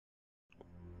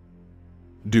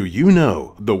Do you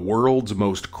know the world's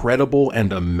most credible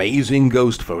and amazing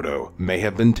ghost photo may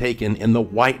have been taken in the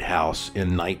White House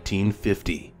in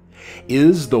 1950?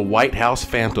 Is the White House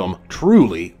Phantom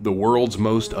truly the world's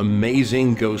most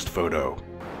amazing ghost photo?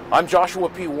 I'm Joshua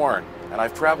P. Warren, and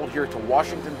I've traveled here to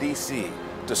Washington, D.C.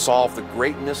 to solve the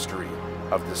great mystery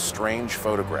of this strange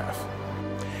photograph.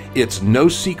 It's no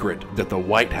secret that the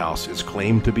White House is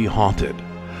claimed to be haunted.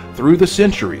 Through the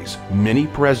centuries, many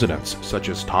presidents such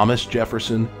as Thomas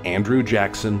Jefferson, Andrew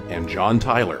Jackson, and John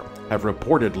Tyler have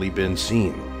reportedly been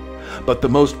seen. But the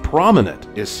most prominent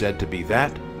is said to be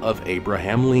that of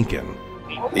Abraham Lincoln.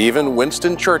 Even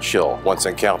Winston Churchill once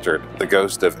encountered the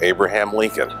ghost of Abraham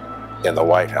Lincoln in the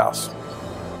White House.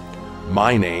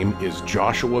 My name is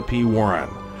Joshua P. Warren.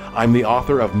 I'm the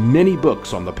author of many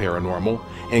books on the paranormal,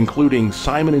 including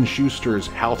Simon & Schuster's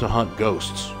How to Hunt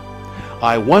Ghosts.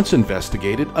 I once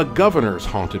investigated a governor's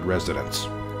haunted residence.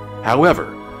 However,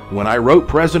 when I wrote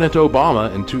President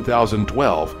Obama in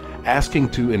 2012 asking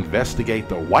to investigate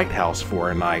the White House for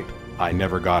a night, I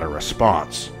never got a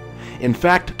response. In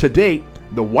fact, to date,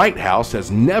 the White House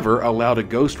has never allowed a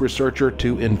ghost researcher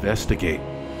to investigate.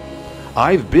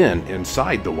 I've been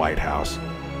inside the White House,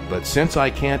 but since I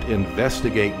can't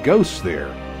investigate ghosts there,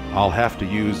 I'll have to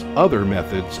use other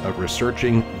methods of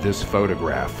researching this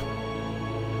photograph.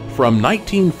 From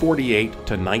 1948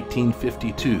 to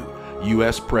 1952,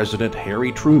 U.S. President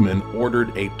Harry Truman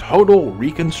ordered a total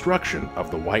reconstruction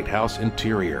of the White House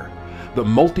interior. The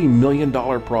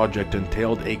multi-million-dollar project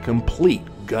entailed a complete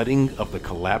gutting of the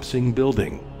collapsing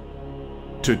building.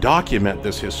 To document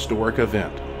this historic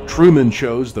event, Truman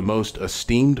chose the most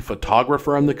esteemed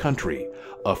photographer in the country,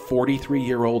 a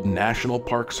 43-year-old National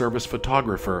Park Service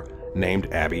photographer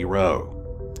named Abby Rowe.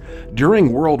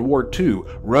 During World War II,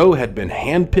 Rowe had been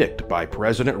handpicked by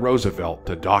President Roosevelt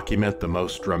to document the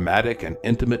most dramatic and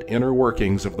intimate inner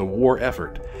workings of the war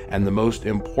effort and the most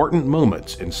important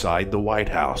moments inside the White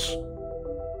House.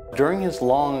 During his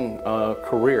long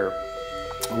career,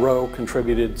 Rowe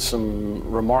contributed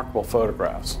some remarkable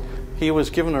photographs. He was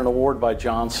given an award by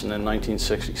Johnson in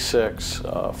 1966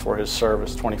 for his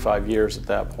service, 25 years at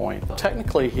that point.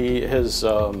 Technically, he was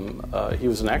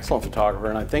an excellent photographer,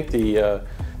 and I think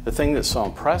the thing that's so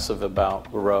impressive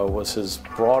about Rowe was his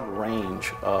broad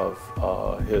range of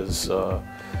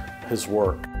his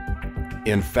work.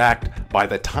 In fact, by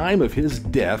the time of his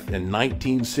death in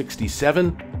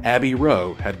 1967, Abby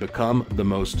Rowe had become the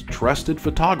most trusted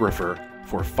photographer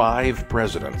for 5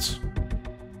 presidents.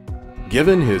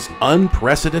 Given his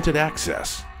unprecedented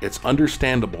access, it's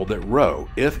understandable that Rowe,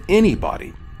 if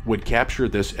anybody, would capture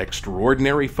this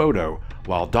extraordinary photo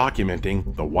while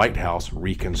documenting the White House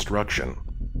reconstruction.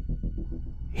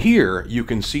 Here you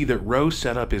can see that Rowe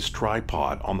set up his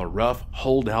tripod on the rough,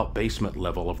 holdout basement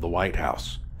level of the White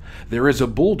House. There is a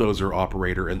bulldozer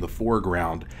operator in the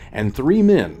foreground and 3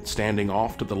 men standing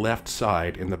off to the left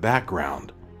side in the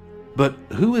background. But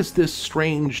who is this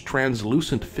strange,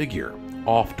 translucent figure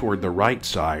off toward the right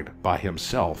side by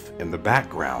himself in the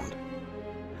background?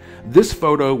 This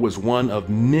photo was one of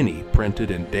many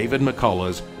printed in David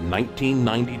McCullough's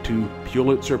 1992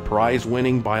 Pulitzer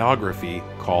Prize-winning biography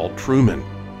called Truman.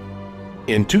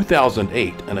 In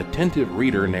 2008, an attentive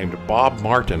reader named Bob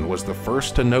Martin was the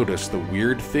first to notice the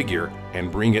weird figure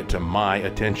and bring it to my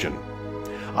attention.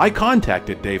 I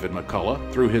contacted David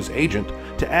McCullough through his agent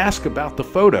to ask about the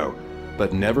photo,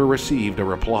 but never received a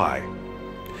reply.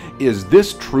 Is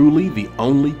this truly the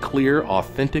only clear,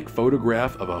 authentic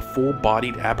photograph of a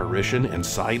full-bodied apparition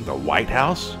inside the White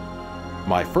House?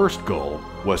 My first goal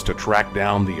was to track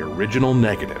down the original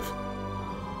negative.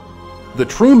 The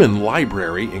Truman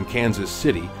Library in Kansas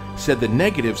City said the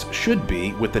negatives should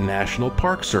be with the National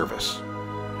Park Service.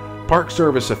 Park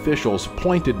Service officials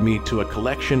pointed me to a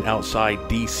collection outside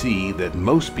D.C. that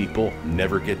most people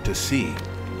never get to see,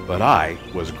 but I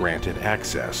was granted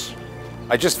access.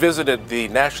 I just visited the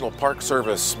National Park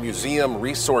Service Museum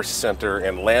Resource Center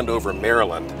in Landover,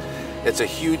 Maryland. It's a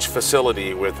huge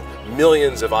facility with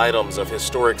millions of items of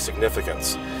historic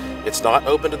significance. It's not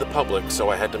open to the public, so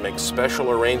I had to make special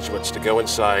arrangements to go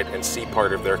inside and see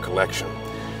part of their collection.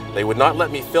 They would not let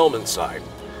me film inside,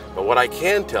 but what I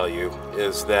can tell you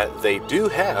is that they do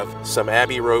have some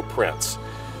Abby Rowe prints,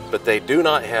 but they do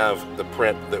not have the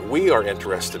print that we are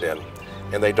interested in,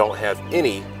 and they don't have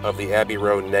any of the Abby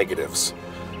Rowe negatives.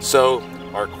 So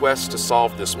our quest to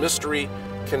solve this mystery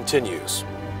continues.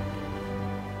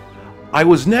 I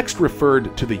was next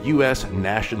referred to the U.S.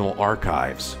 National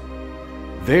Archives.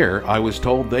 There, I was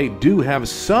told they do have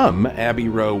some Abby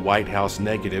Rowe White House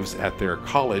negatives at their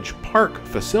College Park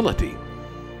facility.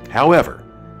 However,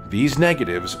 these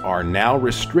negatives are now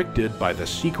restricted by the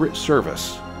Secret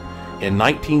Service. In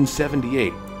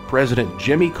 1978, President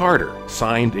Jimmy Carter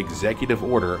signed Executive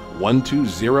Order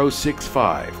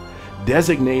 12065,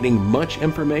 designating much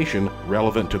information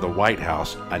relevant to the White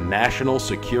House a national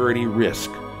security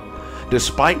risk.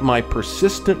 Despite my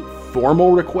persistent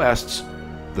formal requests,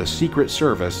 the Secret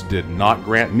Service did not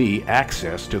grant me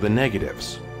access to the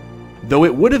negatives. Though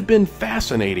it would have been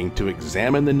fascinating to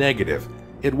examine the negative,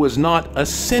 it was not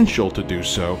essential to do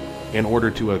so in order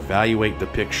to evaluate the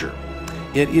picture.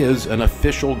 It is an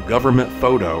official government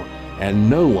photo, and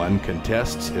no one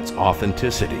contests its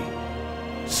authenticity.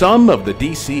 Some of the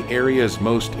DC area's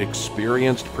most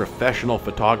experienced professional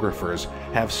photographers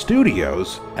have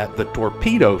studios at the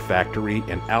Torpedo Factory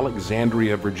in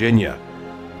Alexandria, Virginia.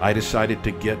 I decided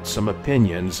to get some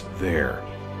opinions there.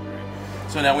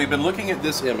 So now we've been looking at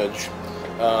this image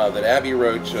that Abbey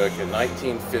Rowe took in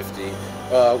 1950.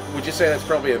 Would you say that's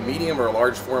probably a medium or a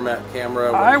large format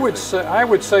camera? I would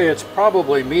say it's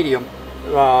probably medium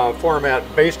format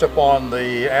based upon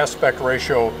the aspect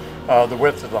ratio, the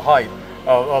width of the height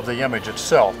of the image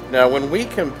itself. Now when we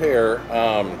compare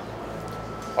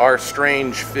our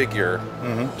strange figure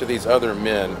to these other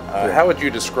men, how would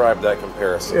you describe that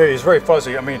comparison? Yeah, he's very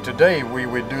fuzzy. I mean, today we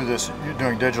would do this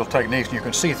doing digital techniques and you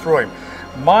can see through him.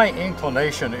 My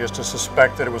inclination is to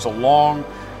suspect that it was a long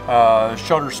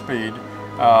shutter speed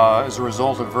as a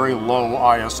result of very low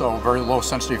ISO, very low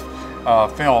sensitive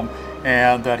film,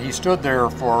 and that he stood there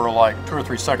for like 2 or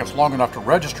 3 seconds, long enough to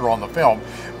register on the film,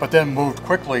 but then moved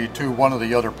quickly to one of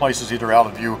the other places, either out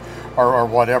of view or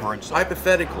whatever. And so,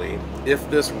 hypothetically, if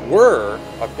this were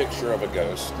a picture of a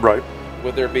ghost, right,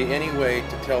 would there be any way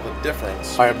to tell the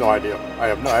difference? I have no idea. I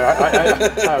have no.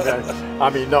 I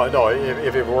mean, no.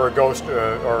 If it were a ghost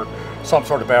or some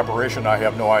sort of aberration, I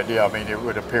have no idea. I mean, it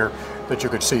would appear that you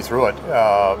could see through it,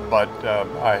 but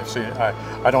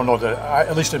I don't know that.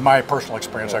 At least in my personal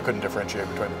experience, I couldn't differentiate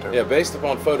between the two. Yeah, based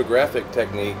upon photographic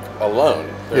technique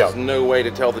alone, there's no way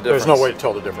to tell the difference. There's no way to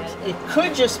tell the difference. It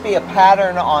could just be a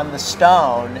pattern on the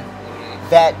stone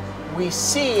that we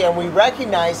see and we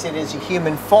recognize it as a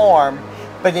human form,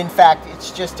 but in fact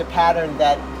it's just a pattern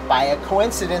that by a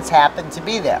coincidence happened to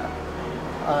be there.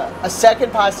 A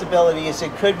second possibility is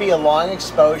it could be a long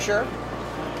exposure,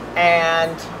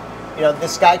 and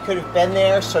this guy could have been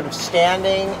there sort of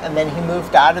standing and then he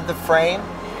moved out of the frame.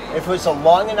 If it was a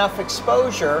long enough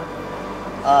exposure,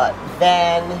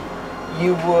 then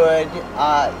you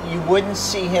wouldn't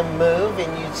see him move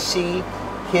and you'd see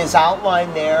his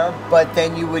outline there, but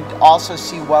then you would also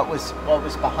see what was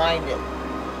behind it.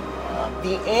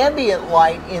 The ambient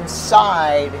light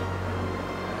inside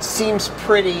seems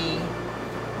pretty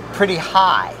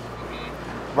high,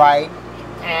 right?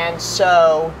 And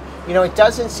so, it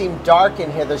doesn't seem dark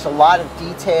in here. There's a lot of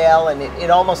detail, and it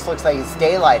almost looks like it's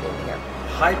daylight in here.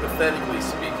 Hypothetically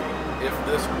speaking, if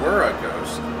this were a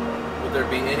ghost, would there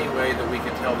be any way that we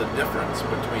could tell the difference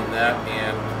between that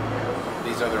and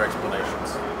these other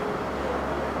explanations?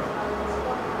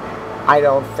 I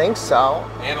don't think so.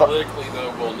 Analytically,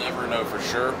 though, we'll never know for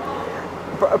sure.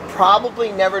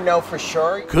 Probably never know for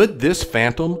sure. Could this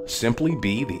phantom simply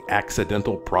be the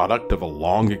accidental product of a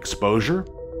long exposure?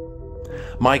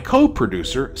 My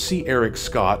co-producer, C. Eric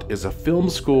Scott, is a film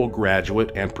school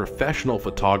graduate and professional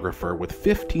photographer with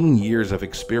 15 years of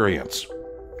experience.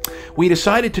 We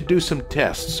decided to do some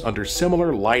tests under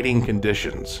similar lighting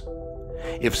conditions.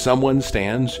 If someone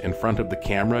stands in front of the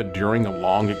camera during a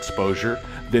long exposure,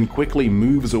 then quickly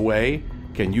moves away,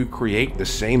 can you create the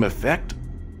same effect?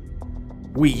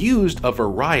 We used a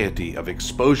variety of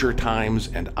exposure times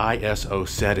and ISO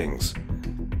settings.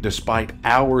 Despite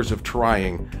hours of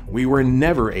trying, we were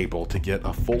never able to get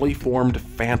a fully formed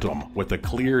phantom with a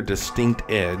clear, distinct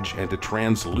edge and a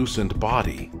translucent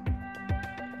body.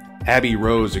 Abbey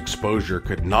Rowe's exposure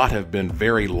could not have been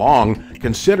very long,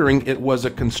 considering it was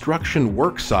a construction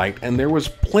work site and there was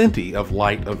plenty of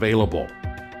light available.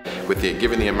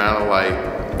 Given the amount of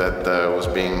light that was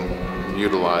being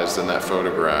utilized in that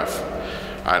photograph,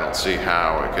 I don't see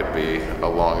how it could be a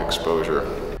long exposure.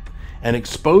 An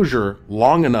exposure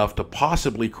long enough to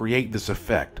possibly create this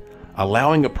effect,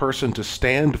 allowing a person to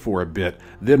stand for a bit,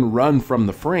 then run from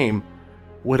the frame,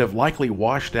 would have likely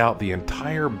washed out the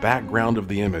entire background of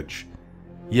the image.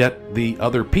 Yet the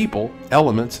other people,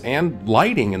 elements, and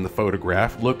lighting in the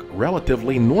photograph look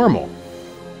relatively normal.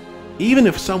 Even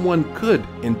if someone could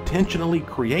intentionally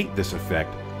create this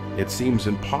effect, it seems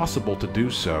impossible to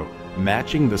do so,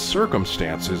 matching the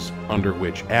circumstances under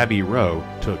which Abbey Rowe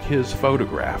took his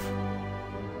photograph.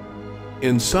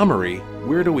 In summary,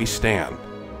 where do we stand?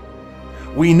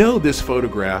 We know this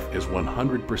photograph is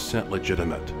 100%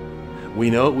 legitimate. we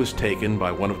know it was taken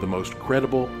by one of the most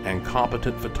credible and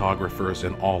competent photographers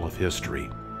in all of history.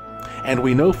 And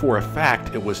we know for a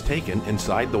fact it was taken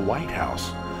inside the White House,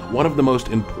 one of the most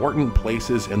important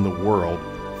places in the world,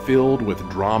 filled with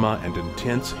drama and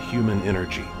intense human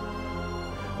energy.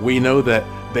 We know that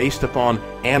based upon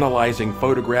analyzing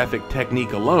photographic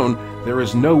technique alone, there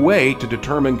is no way to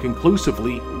determine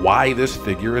conclusively why this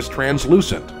figure is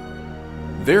translucent.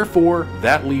 Therefore,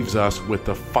 that leaves us with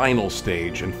the final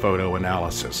stage in photo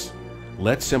analysis.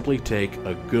 Let's simply take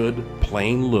a good,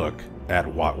 plain look at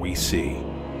what we see.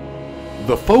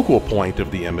 The focal point of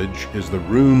the image is the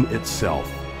room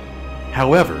itself.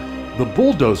 However, the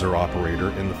bulldozer operator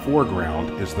in the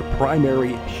foreground is the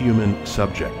primary human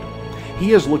subject.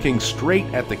 He is looking straight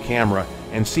at the camera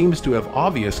and seems to have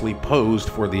obviously posed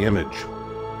for the image.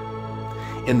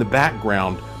 In the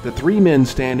background, the three men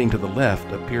standing to the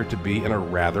left appear to be in a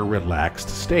rather relaxed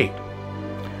state.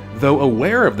 Though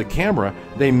aware of the camera,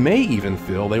 they may even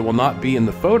feel they will not be in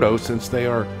the photo since they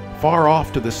are far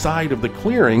off to the side of the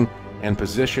clearing and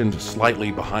positioned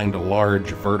slightly behind a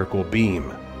large vertical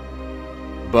beam.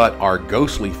 But our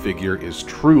ghostly figure is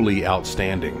truly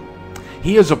outstanding.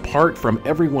 He is apart from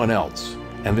everyone else,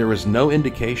 and there is no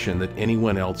indication that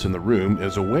anyone else in the room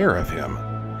is aware of him.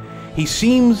 He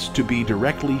seems to be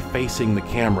directly facing the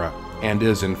camera and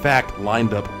is in fact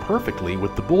lined up perfectly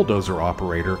with the bulldozer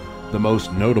operator, the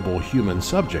most notable human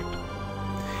subject.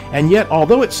 And yet,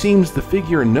 although it seems the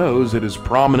figure knows it is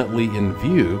prominently in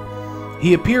view,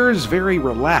 he appears very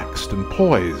relaxed and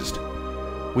poised.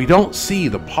 We don't see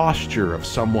the posture of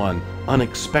someone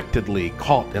unexpectedly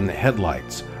caught in the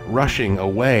headlights, rushing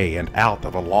away and out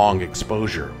of a long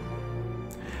exposure.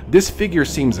 This figure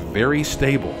seems very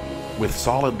stable, with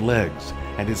solid legs,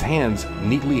 and his hands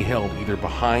neatly held either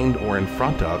behind or in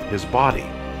front of his body.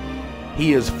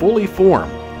 He is fully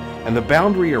formed, and the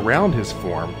boundary around his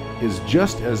form is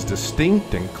just as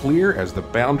distinct and clear as the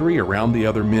boundary around the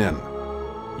other men.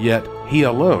 Yet he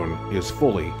alone is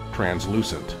fully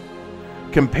translucent.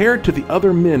 Compared to the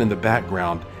other men in the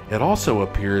background, it also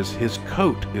appears his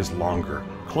coat is longer,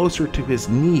 closer to his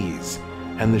knees,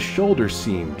 and the shoulder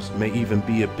seams may even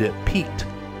be a bit peaked.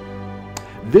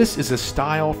 This is a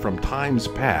style from times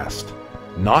past,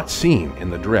 not seen in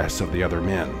the dress of the other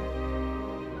men.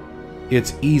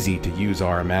 It's easy to use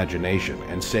our imagination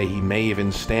and say he may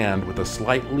even stand with a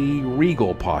slightly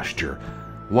regal posture.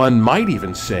 One might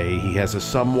even say he has a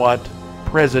somewhat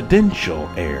presidential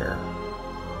air.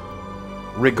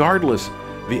 Regardless,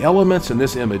 the elements in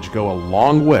this image go a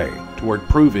long way toward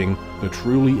proving the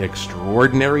truly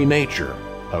extraordinary nature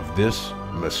of this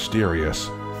mysterious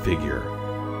figure.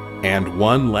 And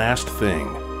one last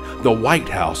thing. The White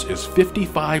House is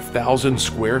 55,000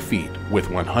 square feet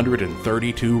with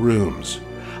 132 rooms.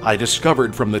 I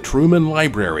discovered from the Truman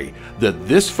Library that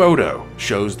this photo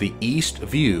shows the east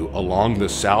view along the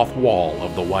south wall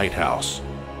of the White House.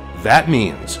 That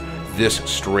means this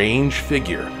strange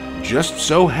figure just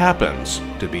so happens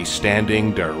to be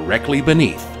standing directly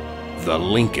beneath the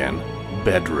Lincoln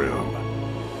bedroom.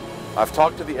 I've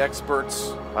talked to the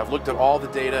experts, I've looked at all the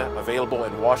data available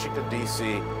in Washington,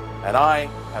 D.C., and I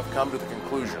have come to the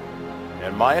conclusion,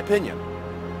 in my opinion,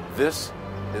 this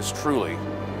is truly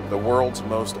the world's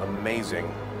most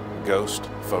amazing ghost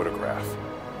photograph.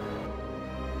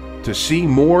 To see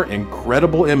more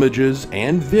incredible images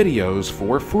and videos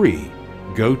for free,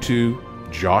 go to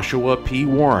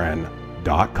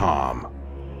joshuapwarren.com.